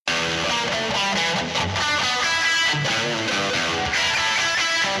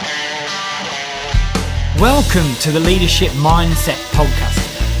Welcome to the Leadership Mindset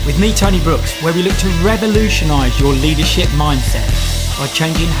Podcast with me, Tony Brooks, where we look to revolutionise your leadership mindset by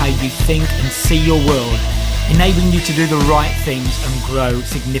changing how you think and see your world, enabling you to do the right things and grow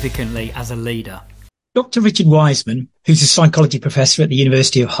significantly as a leader. Dr. Richard Wiseman, who's a psychology professor at the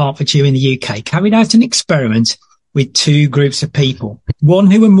University of Hertfordshire in the UK, carried out an experiment with two groups of people,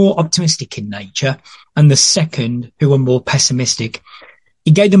 one who were more optimistic in nature and the second who were more pessimistic. He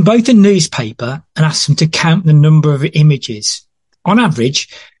gave them both a newspaper and asked them to count the number of images. On average,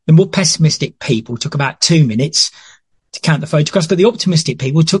 the more pessimistic people took about 2 minutes to count the photographs, but the optimistic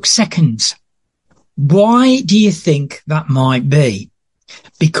people took seconds. Why do you think that might be?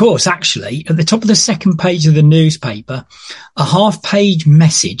 Because actually, at the top of the second page of the newspaper, a half-page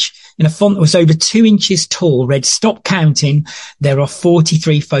message in a font that was over 2 inches tall read, "Stop counting. There are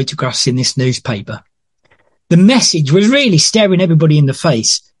 43 photographs in this newspaper." The message was really staring everybody in the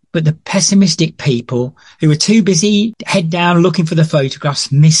face, but the pessimistic people who were too busy, head down, looking for the photographs,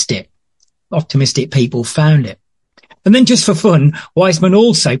 missed it. Optimistic people found it. And then just for fun, Wiseman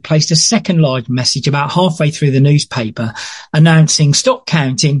also placed a second large message about halfway through the newspaper announcing, "Stop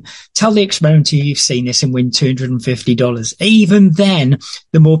counting, tell the experimenter you've seen this and win $250. Even then,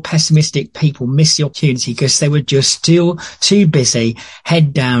 the more pessimistic people missed the opportunity because they were just still too busy,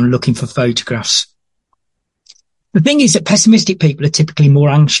 head down, looking for photographs. The thing is that pessimistic people are typically more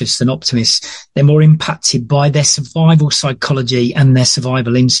anxious than optimists. They're more impacted by their survival psychology and their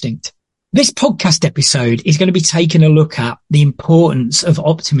survival instinct. This podcast episode is going to be taking a look at the importance of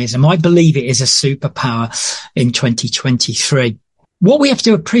optimism. I believe it is a superpower in 2023. What we have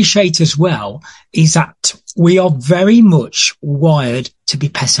to appreciate as well is that we are very much wired to be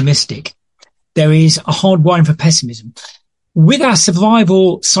pessimistic. There is a hard wiring for pessimism. With our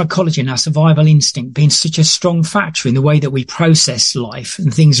survival psychology and our survival instinct being such a strong factor in the way that we process life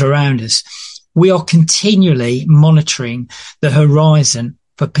and things around us, we are continually monitoring the horizon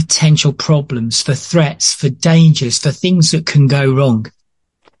for potential problems, for threats, for dangers, for things that can go wrong.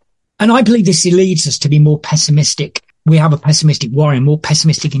 And I believe this leads us to be more pessimistic. We have a pessimistic wiring, more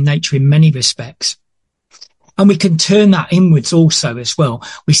pessimistic in nature in many respects. And we can turn that inwards also as well.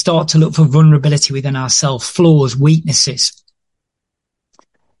 We start to look for vulnerability within ourselves, flaws, weaknesses.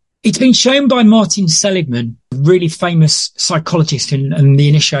 It's been shown by Martin Seligman, a really famous psychologist and the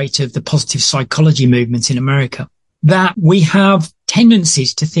initiator of the positive psychology movement in America, that we have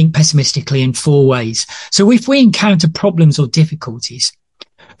tendencies to think pessimistically in 4 ways. So if we encounter problems or difficulties,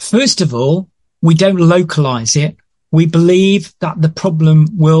 first of all, we don't localize it. We believe that the problem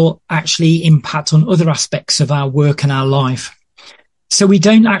will actually impact on other aspects of our work and our life. So we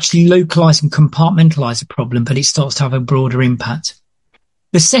don't actually localize and compartmentalize a problem, but it starts to have a broader impact.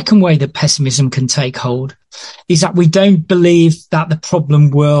 The second way that pessimism can take hold is that we don't believe that the problem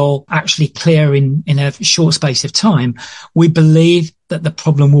will actually clear in a short space of time. We believe that the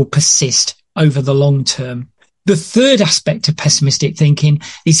problem will persist over the long term. The third aspect of pessimistic thinking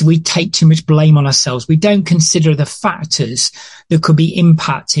is we take too much blame on ourselves. We don't consider the factors that could be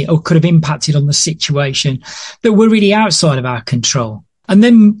impacted or could have impacted on the situation that were really outside of our control. And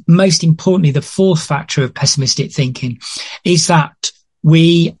then most importantly, the fourth factor of pessimistic thinking is that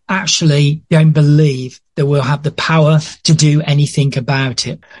we actually don't believe that we'll have the power to do anything about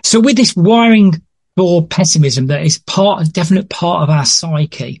it. So with this wiring for pessimism that is a definite part of our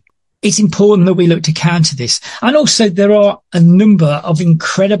psyche, it's important that we look to counter this. And also there are a number of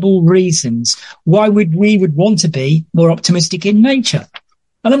incredible reasons why we would want to be more optimistic in nature.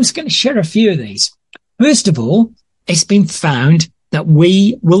 And I'm just going to share a few of these. First of all, it's been found that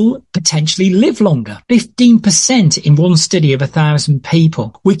we will potentially live longer. 15% in one study of 1,000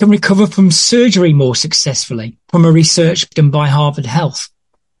 people. We can recover from surgery more successfully, from a research done by Harvard Health.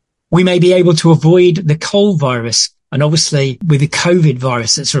 We may be able to avoid the cold virus. And obviously with the COVID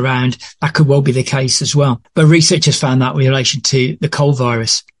virus that's around, that could well be the case as well. But researchers found that in relation to the cold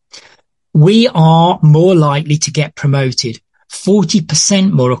virus. We are more likely to get promoted.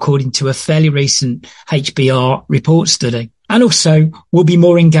 40% more according to a fairly recent HBR report study. And also we'll be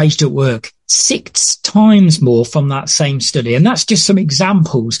more engaged at work, 6 times more from that same study. And that's just some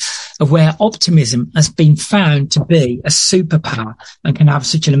examples of where optimism has been found to be a superpower and can have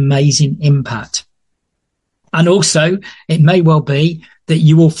such an amazing impact. And also it may well be that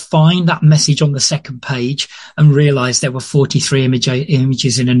you will find that message on the second page and realize there were 43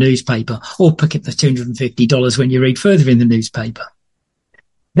 images in a newspaper, or pick up the $250 when you read further in the newspaper.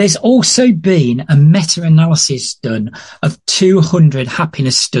 There's also been a meta-analysis done of 200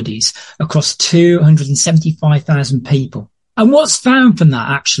 happiness studies across 275,000 people. And what's found from that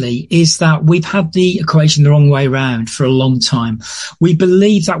actually is that we've had the equation the wrong way around for a long time. We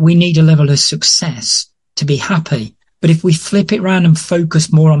believe that we need a level of success to be happy. But if we flip it around and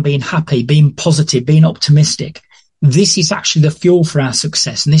focus more on being happy, being positive, being optimistic, this is actually the fuel for our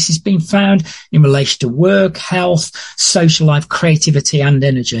success. And this has been found in relation to work, health, social life, creativity, and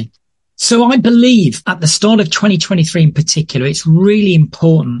energy. So I believe at the start of 2023 in particular, it's really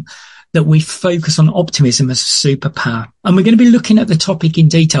important that we focus on optimism as a superpower. And we're going to be looking at the topic in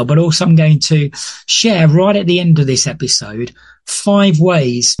detail, but also I'm going to share right at the end of this episode 5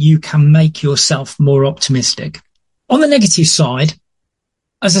 ways you can make yourself more optimistic. On the negative side,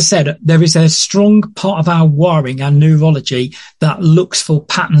 as I said, there is a strong part of our wiring, our neurology, that looks for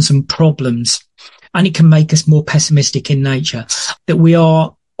patterns and problems, and it can make us more pessimistic in nature, that we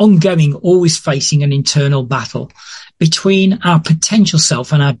are ongoing, always facing an internal battle between our potential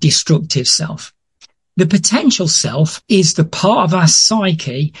self and our destructive self. The potential self is the part of our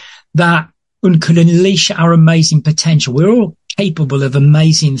psyche that can unleash our amazing potential. We're all capable of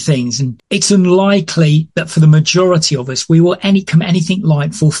amazing things, and it's unlikely that for the majority of us, we will come anything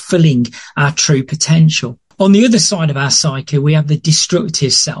like fulfilling our true potential. On the other side of our psyche, we have the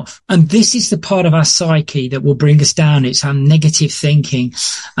destructive self. And this is the part of our psyche that will bring us down. It's our negative thinking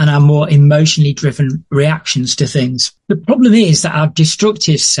and our more emotionally driven reactions to things. The problem is that our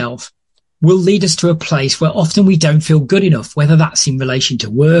destructive self will lead us to a place where often we don't feel good enough, whether that's in relation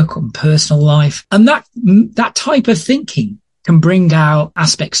to work or personal life. And that type of thinking can bring out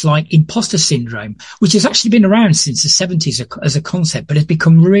aspects like imposter syndrome, which has actually been around since the 70s as a concept, but has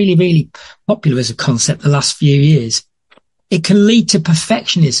become really, really popular as a concept the last few years. It can lead to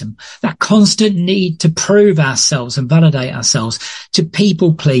perfectionism, that constant need to prove ourselves and validate ourselves, to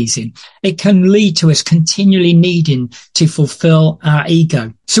people pleasing. It can lead to us continually needing to fulfill our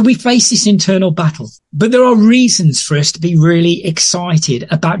ego. So we face this internal battle. But there are reasons for us to be really excited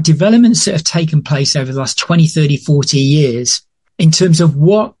about developments that have taken place over the last 20, 30, 40 years in terms of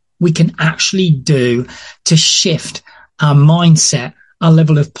what we can actually do to shift our mindset, our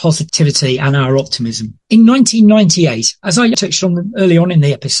level of positivity and our optimism. In 1998, as I touched on early on in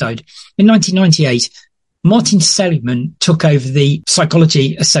the episode, in 1998, Martin Seligman took over the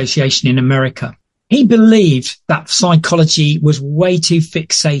Psychology Association in America. He believed that psychology was way too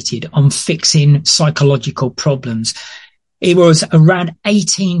fixated on fixing psychological problems. It was around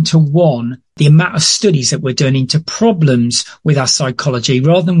 18-1, the amount of studies that were done into problems with our psychology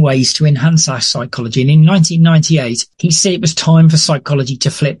rather than ways to enhance our psychology. And in 1998, he said it was time for psychology to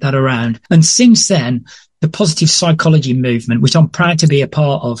flip that around. And since then, the positive psychology movement, which I'm proud to be a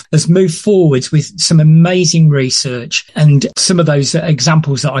part of, has moved forwards with some amazing research, and some of those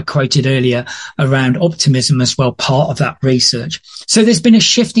examples that I quoted earlier around optimism as well, part of that research. So there's been a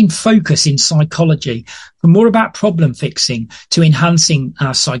shift in focus in psychology from more about problem fixing to enhancing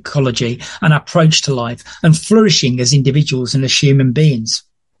our psychology and our approach to life and flourishing as individuals and as human beings.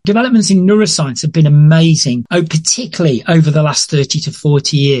 Developments in neuroscience have been amazing, particularly over the last 30 to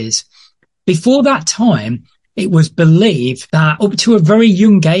 40 years. Before that time, it was believed that up to a very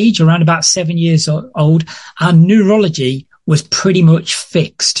young age, around about 7 years old, our neurology was pretty much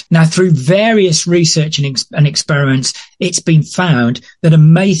fixed. Now, through various research and experiments, it's been found that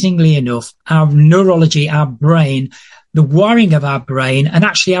amazingly enough, our neurology, our brain, the wiring of our brain, and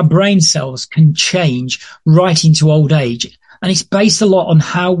actually our brain cells can change right into old age. And it's based a lot on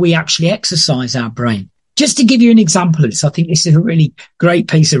how we actually exercise our brain. Just to give you an example of this, I think this is a really great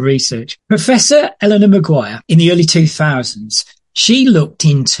piece of research. Professor Eleanor Maguire, in the early 2000s, she looked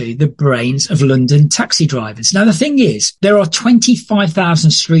into the brains of London taxi drivers. Now, the thing is, there are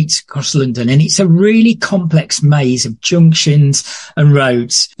 25,000 streets across London, and it's a really complex maze of junctions and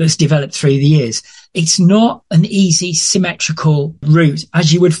roads that's developed through the years. It's not an easy, symmetrical route,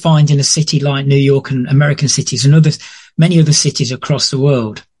 as you would find in a city like New York and American cities and many other cities across the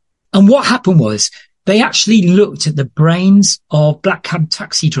world. And what happened was, they actually looked at the brains of black cab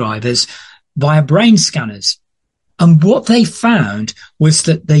taxi drivers via brain scanners. And what they found was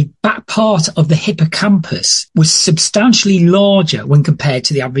that the back part of the hippocampus was substantially larger when compared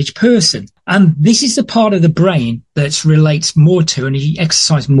to the average person. And this is the part of the brain that relates more to and you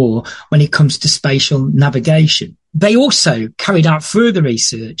exercise more when it comes to spatial navigation. They also carried out further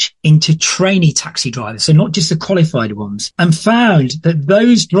research into trainee taxi drivers, so not just the qualified ones, and found that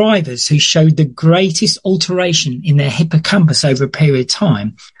those drivers who showed the greatest alteration in their hippocampus over a period of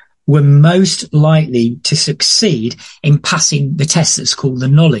time were most likely to succeed in passing the test that's called the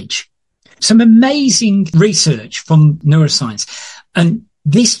knowledge. Some amazing research from neuroscience. And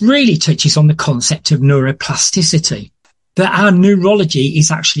this really touches on the concept of neuroplasticity. that our neurology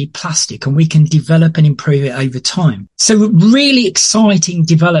is actually plastic and we can develop and improve it over time. So really exciting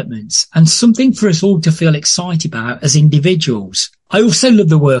developments and something for us all to feel excited about as individuals. I also love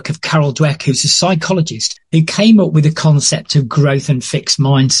the work of Carol Dweck, who's a psychologist who came up with the concept of growth and fixed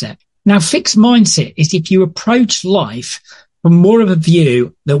mindset. Now, fixed mindset is if you approach life from more of a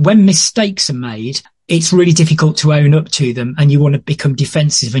view that when mistakes are made, it's really difficult to own up to them and you want to become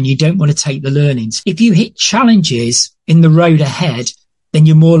defensive and you don't want to take the learnings. If you hit challenges in the road ahead, then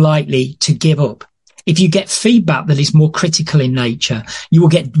you're more likely to give up. If you get feedback that is more critical in nature, you will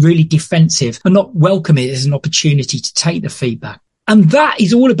get really defensive and not welcome it as an opportunity to take the feedback. And that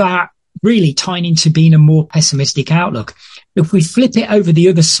is all about really tying into being a more pessimistic outlook. If we flip it over the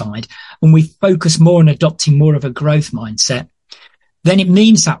other side and we focus more on adopting more of a growth mindset, then it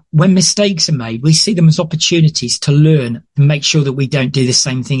means that when mistakes are made, we see them as opportunities to learn and make sure that we don't do the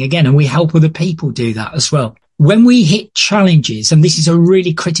same thing again. And we help other people do that as well. When we hit challenges, and this is a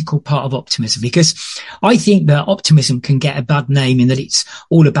really critical part of optimism, because I think that optimism can get a bad name in that it's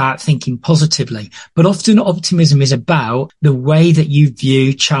all about thinking positively. But often optimism is about the way that you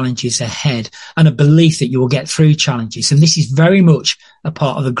view challenges ahead and a belief that you will get through challenges. And this is very much a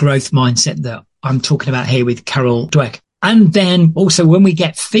part of the growth mindset that I'm talking about here with Carol Dweck. And then also when we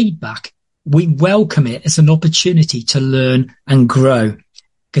get feedback, we welcome it as an opportunity to learn and grow.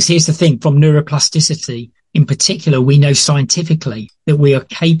 Because here's the thing, from neuroplasticity in particular, we know scientifically that we are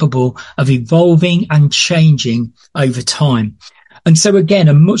capable of evolving and changing over time. And so again,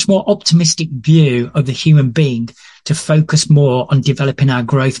 a much more optimistic view of the human being to focus more on developing our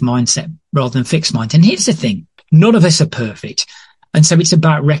growth mindset rather than fixed mind. And here's the thing, none of us are perfect. And so it's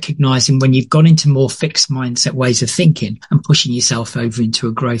about recognizing when you've gone into more fixed mindset ways of thinking and pushing yourself over into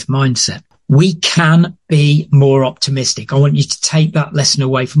a growth mindset. We can be more optimistic. I want you to take that lesson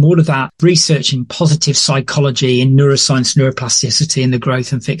away from all of that research in positive psychology, in neuroscience, neuroplasticity, and the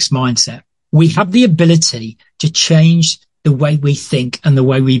growth and fixed mindset. We have the ability to change the way we think and the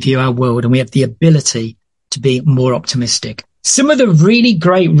way we view our world, and we have the ability to be more optimistic. Some of the really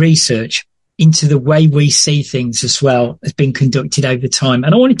great research into the way we see things as well has been conducted over time.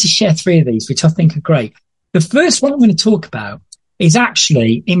 And I wanted to share 3 of these, which I think are great. The first one I'm going to talk about is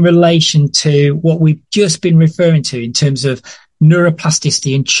actually in relation to what we've just been referring to in terms of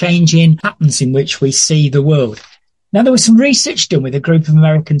neuroplasticity and changing patterns in which we see the world. Now, there was some research done with a group of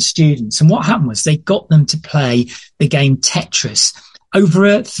American students, and what happened was they got them to play the game Tetris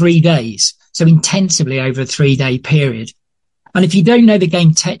over 3 days, so intensively over a 3-day period. And if you don't know the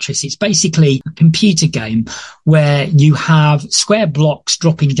game Tetris, it's basically a computer game where you have square blocks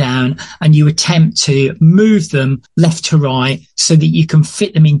dropping down and you attempt to move them left to right so that you can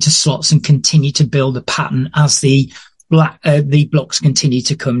fit them into slots and continue to build a pattern as the blocks continue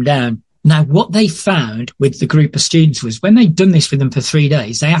to come down. Now, what they found with the group of students was when they'd done this with them for 3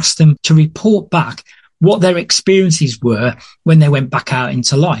 days, they asked them to report back what their experiences were when they went back out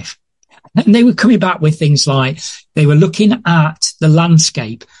into life. And they were coming back with things like they were looking at the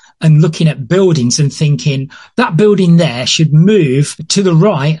landscape and looking at buildings and thinking that building there should move to the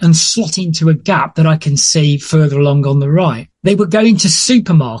right and slot into a gap that I can see further along on the right. They would go into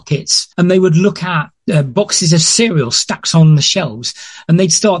supermarkets and they would look at boxes of cereal stacked on the shelves, and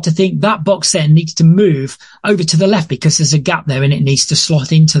they'd start to think that box there needs to move over to the left because there's a gap there and it needs to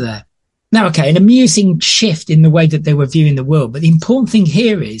slot into there. Now, okay, an amusing shift in the way that they were viewing the world. But the important thing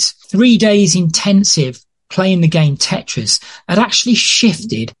here is 3 days intensive playing the game Tetris had actually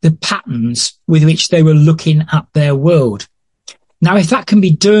shifted the patterns with which they were looking at their world. Now, if that can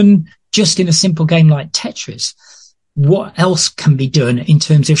be done just in a simple game like Tetris, what else can be done in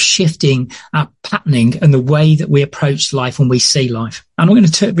terms of shifting our patterning and the way that we approach life and we see life? And I'm going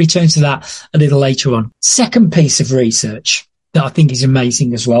to return to that a little later on. Second piece of research that I think is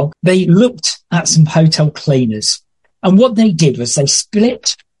amazing as well. They looked at some hotel cleaners, and what they did was they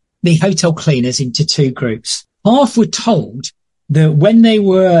split the hotel cleaners into 2 groups. Half were told that when they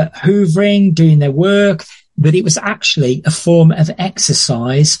were hoovering, doing their work, that it was actually a form of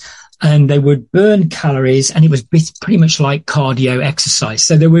exercise and they would burn calories, and it was pretty much like cardio exercise.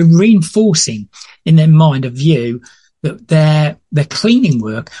 So they were reinforcing in their mind a view that their cleaning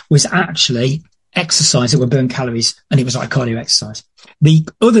work was actually exercise that would burn calories, and it was like cardio exercise. The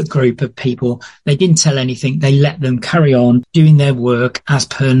other group of people, they didn't tell anything. They let them carry on doing their work as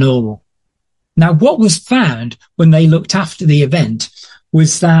per normal. Now, what was found when they looked after the event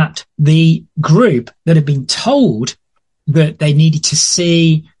was that the group that had been told that they needed to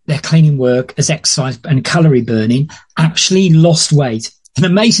see their cleaning work as exercise and calorie burning actually lost weight. And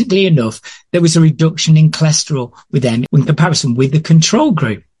amazingly enough, there was a reduction in cholesterol with them in comparison with the control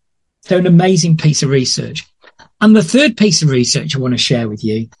group. So an amazing piece of research. And the third piece of research I want to share with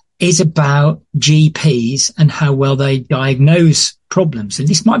you is about GPs and how well they diagnose problems. And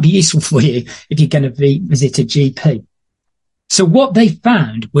this might be useful for you if you're going to visit a GP. So what they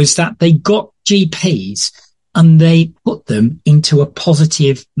found was that they got GPs and they put them into a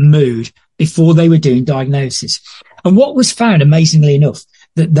positive mood before they were doing diagnosis. And what was found, amazingly enough,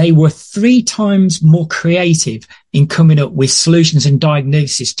 that they were 3 times more creative in coming up with solutions and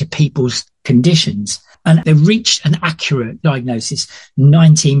diagnosis to people's conditions. And they reached an accurate diagnosis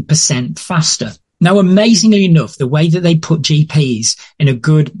 19% faster. Now, amazingly enough, the way that they put GPs in a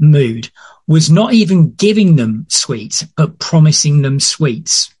good mood was not even giving them sweets, but promising them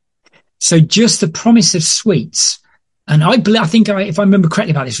sweets. So just the promise of sweets. And if I remember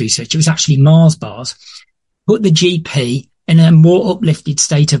correctly about this research, it was actually Mars bars, put the GP in a more uplifted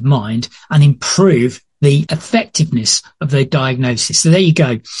state of mind and improve the effectiveness of their diagnosis. So there you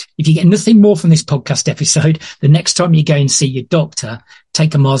go. If you get nothing more from this podcast episode, the next time you go and see your doctor,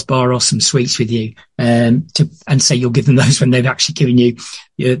 take a Mars bar or some sweets with you, and say you'll give them those when they've actually given you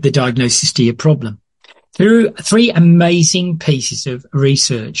the diagnosis to your problem. Through 3 amazing pieces of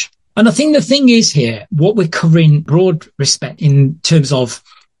research. And I think the thing is here, what we're covering broad respect in terms of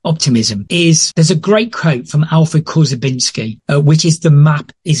optimism is there's a great quote from Alfred Korzybinski, which is the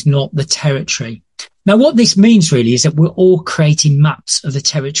map is not the territory. Now, what this means really is that we're all creating maps of the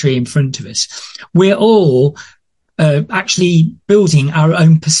territory in front of us. We're all actually building our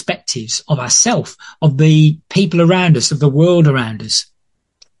own perspectives of ourselves, of the people around us, of the world around us.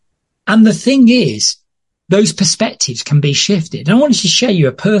 And the thing is, those perspectives can be shifted. And I wanted to share you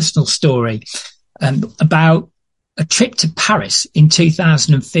a personal story about a trip to Paris in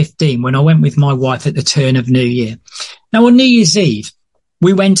 2015 when I went with my wife at the turn of New Year. Now, on New Year's Eve,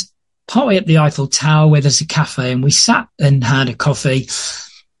 we went partway up the Eiffel Tower where there's a cafe, and we sat and had a coffee.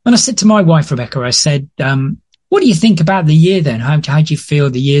 And I said to my wife, Rebecca, I said, what do you think about the year then? How do you feel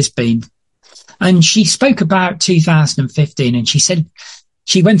the year's been? And she spoke about 2015, and she said,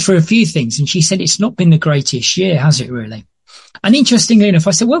 she went through a few things, and she said, it's not been the greatest year, has it really? And interestingly enough,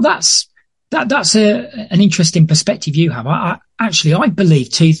 I said, well, that's an interesting perspective you have. I believe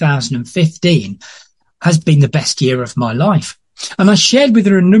 2015 has been the best year of my life. And I shared with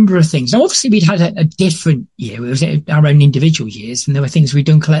her a number of things. Now, obviously, we'd had a different year. It was our own individual years, and there were things we'd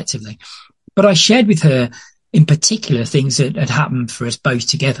done collectively. But I shared with her, in particular, things that had happened for us both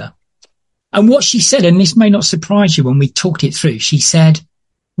together. And what she said, and this may not surprise you when we talked it through, she said,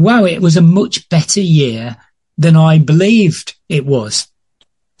 wow, it was a much better year than I believed it was.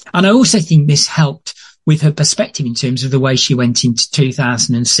 And I also think this helped with her perspective in terms of the way she went into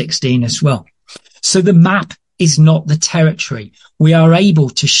 2016 as well. So the map is not the territory. We are able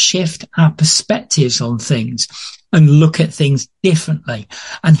to shift our perspectives on things and look at things differently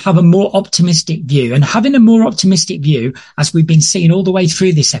and have a more optimistic view. And having a more optimistic view, as we've been seeing all the way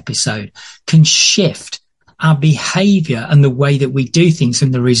through this episode, can shift our behavior and the way that we do things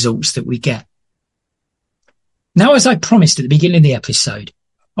and the results that we get. Now, as I promised at the beginning of the episode,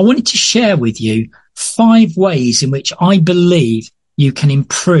 I wanted to share with you 5 ways in which I believe you can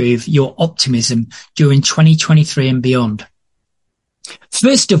improve your optimism during 2023 and beyond.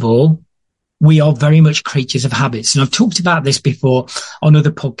 First of all, we are very much creatures of habits. And I've talked about this before on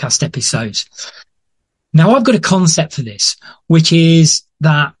other podcast episodes. Now, I've got a concept for this, which is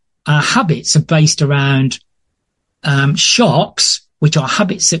that our habits are based around sharks, which are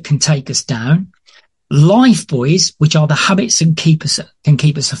habits that can take us down, life buoys, which are the habits that can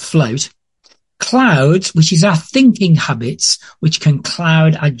keep us afloat, clouds, which is our thinking habits, which can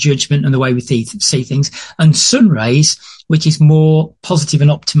cloud our judgment and the way we see things, and sun rays, which is more positive and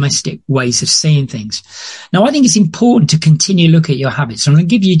optimistic ways of seeing things. Now, I think it's important to continue to look at your habits. I'm going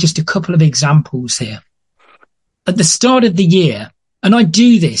to give you just a couple of examples here. At the start of the year, and I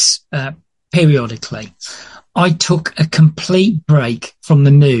do this periodically, I took a complete break from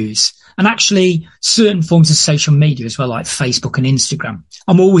the news and actually certain forms of social media as well, like Facebook and Instagram.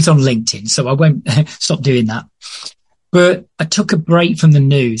 I'm always on LinkedIn, so I won't stop doing that. But I took a break from the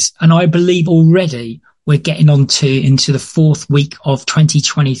news, and I believe already we're getting into the 4th week of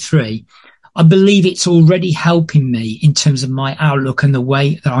 2023. I believe it's already helping me in terms of my outlook and the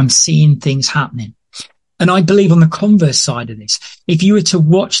way that I'm seeing things happening. And I believe on the converse side of this, if you were to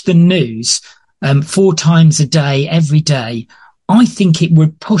watch the news 4 times a day, every day, I think it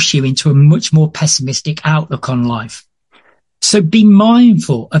would push you into a much more pessimistic outlook on life. So be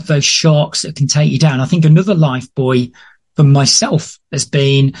mindful of those sharks that can take you down. I think another life buoy for myself has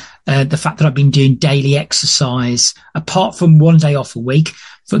been the fact that I've been doing daily exercise, apart from 1 day off a week.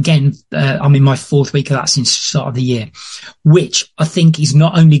 For again, I'm in my 4th week of that since the start of the year, which I think is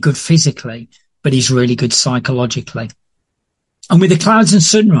not only good physically, but is really good psychologically. And with the clouds and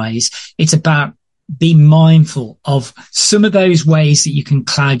sun rays, it's about being mindful of some of those ways that you can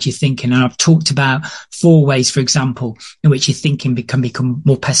cloud your thinking. And I've talked about 4 ways, for example, in which your thinking can become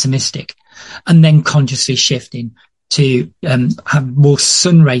more pessimistic, and then consciously shifting to have more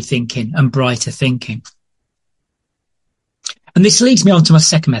sun ray thinking and brighter thinking. And this leads me on to my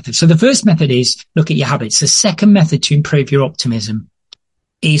second method. So the first method is look at your habits. The second method to improve your optimism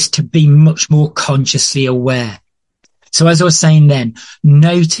is to be much more consciously aware. So as I was saying then,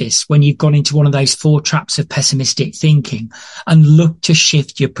 notice when you've gone into one of those 4 traps of pessimistic thinking and look to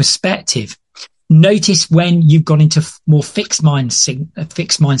shift your perspective. Notice when you've gone into more fixed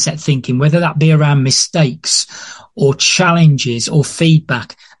mindset thinking, whether that be around mistakes or challenges or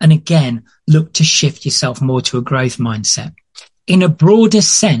feedback. And again, look to shift yourself more to a growth mindset. In a broader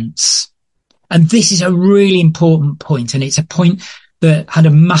sense, and this is a really important point, and it's a point that had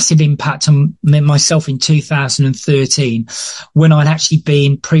a massive impact on myself in 2013 when I'd actually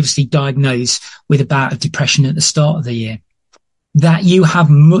been previously diagnosed with a bout of depression at the start of the year, that you have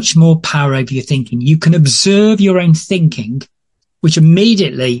much more power over your thinking. You can observe your own thinking, which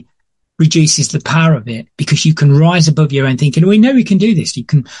immediately reduces the power of it because you can rise above your own thinking. And we know we can do this. You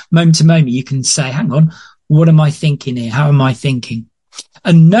can, moment to moment, you can say, hang on, what am I thinking here? How am I thinking?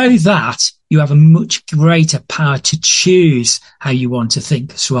 And know that you have a much greater power to choose how you want to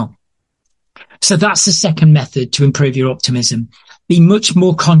think as well. So that's the second method to improve your optimism. Be much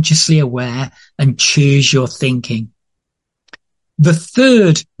more consciously aware and choose your thinking. The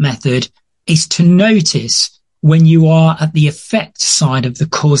third method is to notice when you are at the effect side of the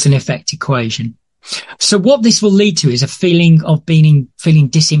cause and effect equation. So what this will lead to is a feeling of feeling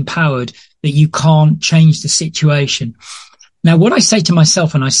disempowered, that you can't change the situation. Now, what I say to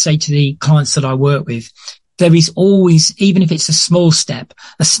myself and I say to the clients that I work with, there is always, even if it's a small step,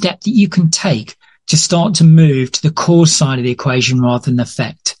 a step that you can take to start to move to the cause side of the equation rather than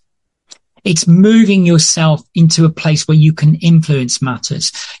effect. It's moving yourself into a place where you can influence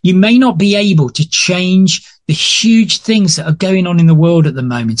matters. You may not be able to change the huge things that are going on in the world at the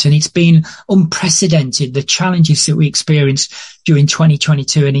moment. And it's been unprecedented, the challenges that we experienced during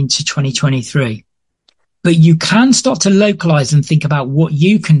 2022 and into 2023. But you can start to localize and think about what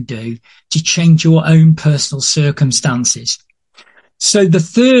you can do to change your own personal circumstances. So the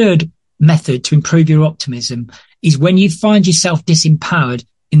third method to improve your optimism is when you find yourself disempowered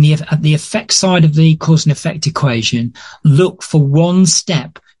at the effect side of the cause and effect equation, look for one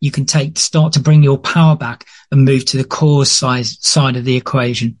step you can take to start to bring your power back and move to the cause side of the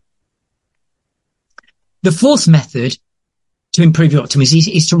equation. The fourth method to improve your optimism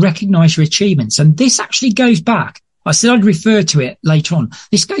is to recognize your achievements. And this actually goes back. I said I'd refer to it later on.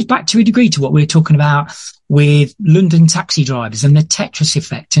 This goes back to a degree to what we were talking about with London taxi drivers and the Tetris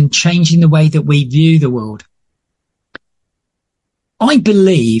effect and changing the way that we view the world. I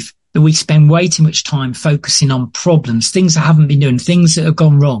believe that we spend way too much time focusing on problems, things that haven't been done, things that have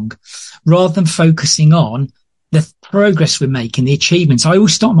gone wrong, rather than focusing on the progress we're making, the achievements. I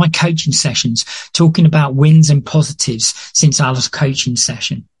always start my coaching sessions talking about wins and positives since our last coaching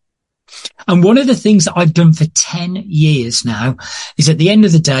session. And one of the things that I've done for 10 years now is at the end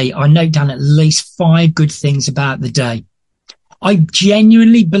of the day, I note down at least 5 good things about the day. I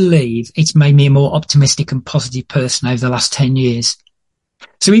genuinely believe it's made me a more optimistic and positive person over the last 10 years.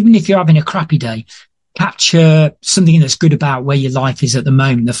 So even if you're having a crappy day, capture something that's good about where your life is at the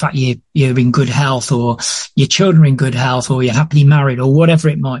moment, the fact you're in good health, or your children are in good health, or you're happily married, or whatever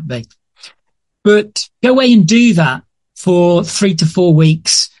it might be. But go away and do that for 3 to 4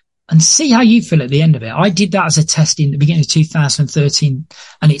 weeks and see how you feel at the end of it. I did that as a test in the beginning of 2013,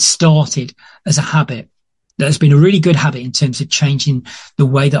 and it started as a habit. That has been a really good habit in terms of changing the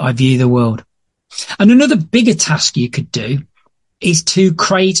way that I view the world. And another bigger task you could do is to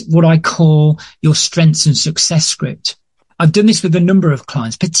create what I call your strengths and success script. I've done this with a number of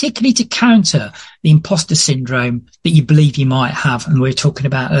clients, particularly to counter the imposter syndrome that you believe you might have, and we were talking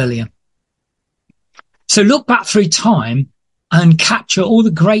about earlier. So look back through time and capture all the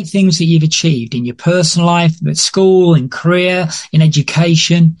great things that you've achieved in your personal life, at school, in career, in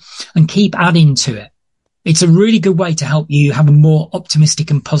education, and keep adding to it. It's a really good way to help you have a more optimistic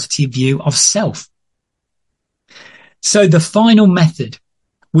and positive view of self. So the final method,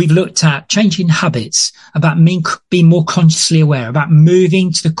 we've looked at changing habits, about being more consciously aware, about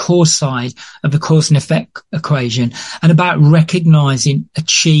moving to the cause side of the cause and effect equation, and about recognizing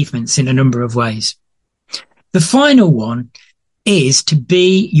achievements in a number of ways. The final one is to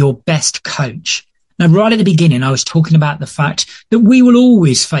be your best coach. Now, right at the beginning, I was talking about the fact that we will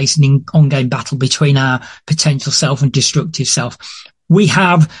always face an ongoing battle between our potential self and destructive self. We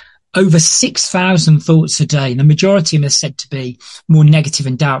have over 6,000 thoughts a day. And the majority of them are said to be more negative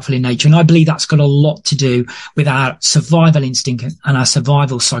and doubtful in nature. And I believe that's got a lot to do with our survival instinct and our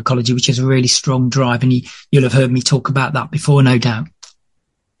survival psychology, which is a really strong drive. And you'll have heard me talk about that before, no doubt.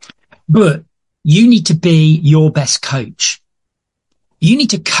 But you need to be your best coach. You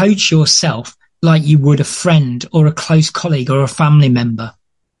need to coach yourself like you would a friend or a close colleague or a family member.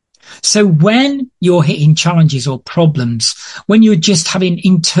 So when you're hitting challenges or problems, when you're just having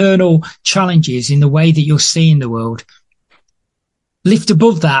internal challenges in the way that you're seeing the world, lift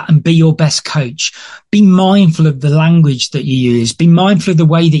above that and be your best coach. Be mindful of the language that you use. Be mindful of the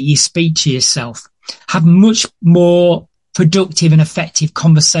way that you speak to yourself. Have much more productive and effective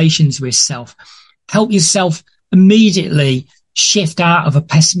conversations with self. Help yourself immediately shift out of a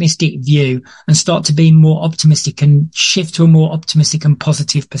pessimistic view and start to be more optimistic and shift to a more optimistic and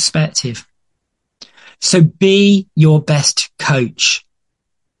positive perspective. So be your best coach.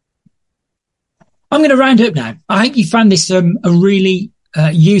 I'm going to round up now. I hope you found this a really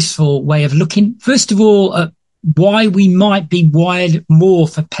useful way of looking, first of all, at why we might be wired more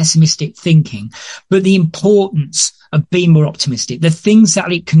for pessimistic thinking, but the importance of being more optimistic, the things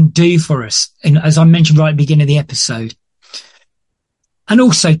that it can do for us. And as I mentioned right at the beginning of the episode, and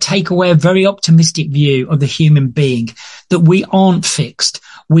also take away a very optimistic view of the human being, that we aren't fixed.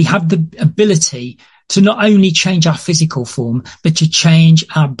 We have the ability to not only change our physical form, but to change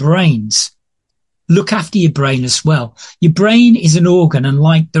our brains. Look after your brain as well. Your brain is an organ, and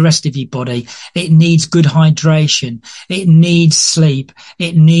like the rest of your body, it needs good hydration. It needs sleep.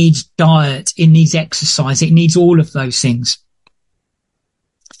 It needs diet. It needs exercise. It needs all of those things.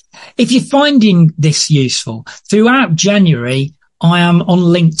 If you're finding this useful, throughout January, I am on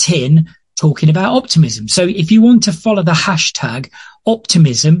LinkedIn talking about optimism. So if you want to follow the hashtag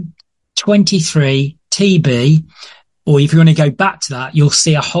optimism23TB, or if you want to go back to that, you'll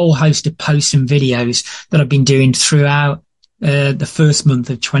see a whole host of posts and videos that I've been doing throughout the first month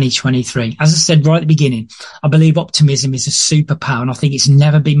of 2023. As I said right at the beginning, I believe optimism is a superpower, and I think it's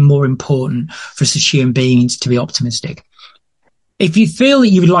never been more important for us as human beings to be optimistic. If you feel that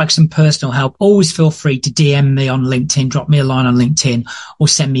you would like some personal help, always feel free to DM me on LinkedIn, drop me a line on LinkedIn, or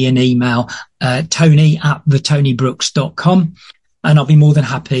send me an email, tony@tonybrooks.com. And I'll be more than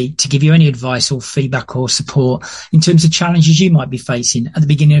happy to give you any advice or feedback or support in terms of challenges you might be facing at the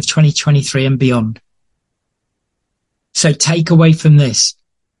beginning of 2023 and beyond. So take away from this,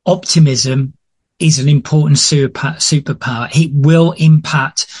 optimism is an important superpower. It will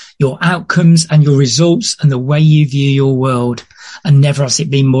impact your outcomes and your results and the way you view your world. And never has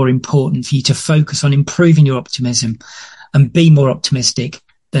it been more important for you to focus on improving your optimism and be more optimistic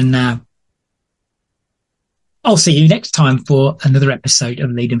than now. I'll see you next time for another episode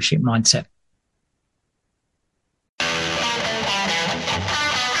of Leadership Mindset.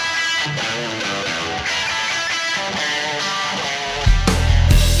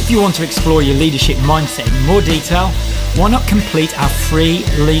 If you want to explore your leadership mindset in more detail, why not complete our free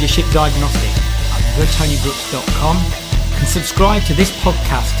leadership diagnostic at thetonybrooks.com and subscribe to this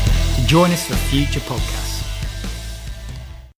podcast to join us for future podcasts.